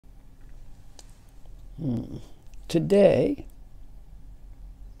Today,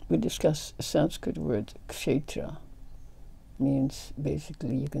 we discuss a Sanskrit word, KSETRE. Means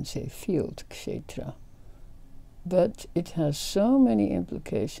basically you can say field, KSETRE. But it has so many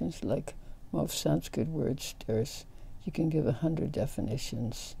implications, like most Sanskrit words, you can give 100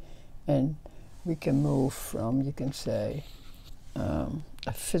 definitions, and we can move from, you can say,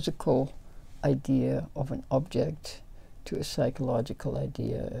 a physical idea of an object to a psychological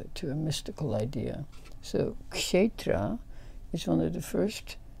idea to a mystical idea. So KSETRE is one of the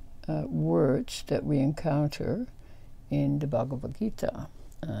first words that we encounter in the Bhagavad-Gita.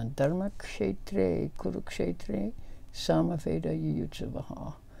 DHARMA KSETRE, KURU KSETRE, Samaveda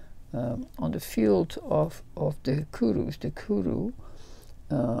Yuyutsavaha. On the field of the Kurus, the KURU,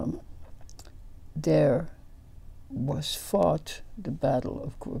 there was fought the battle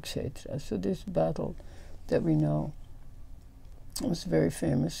of KSETRE. So this battle that we know was very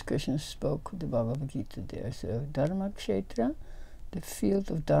famous. Krishna spoke the Bhagavad-Gita there. So DHARMA KSETRE, the field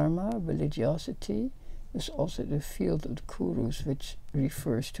of Dharma, religiosity, is also the field of the Kurus, which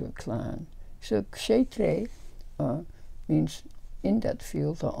refers to a clan. So KSETRE means in that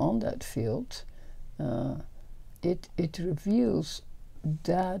field or on that field. It reveals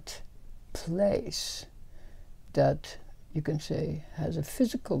that place that you can say has a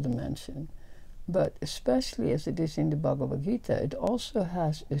physical dimension, but especially as it is in the Bhagavad-Gita, it also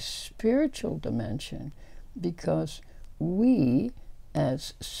has a spiritual dimension, because we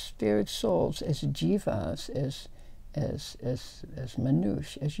as spirit souls, as jivas, as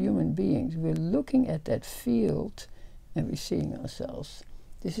manush, as human beings, we're looking at that field and we're seeing ourselves.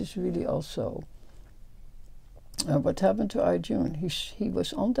 This is really also what happened to Arjuna. He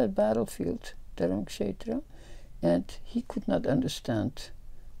was on that battlefield, DHARMA KSETRE, and he could not understand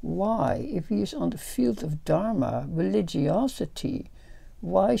why, if he is on the field of Dharma, religiosity,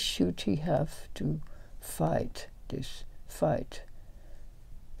 why should he have to fight this fight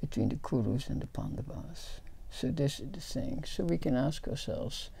between the Kurus and the Pandavas? So this is the thing. So we can ask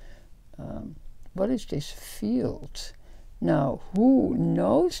ourselves, what is this field? Now, who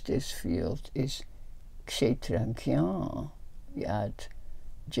knows this field is KSETRE Gyan. We add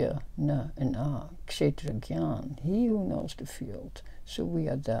Ja, Na, and A. KSETRE Gyan. He who knows the field. So we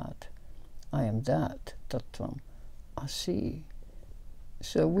are that. I am that. Tattvam Asi.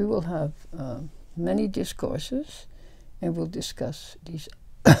 So we will have many discourses, and we'll discuss these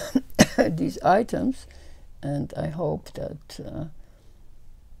these items, and I hope that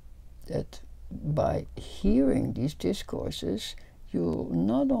that by hearing these discourses, you'll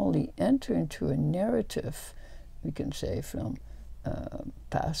not only enter into a narrative, we can say from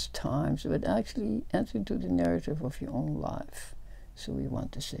past times, but actually enter into the narrative of your own life. So we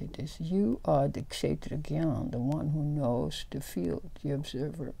want to say this: you are the KSETRE Gyan, the one who knows the field, the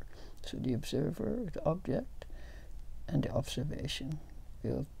observer. So the observer, the object, and the observation.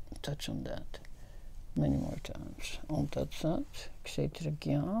 We'll touch on that many more times. Om Tat Sat, KSETRE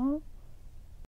Gyan.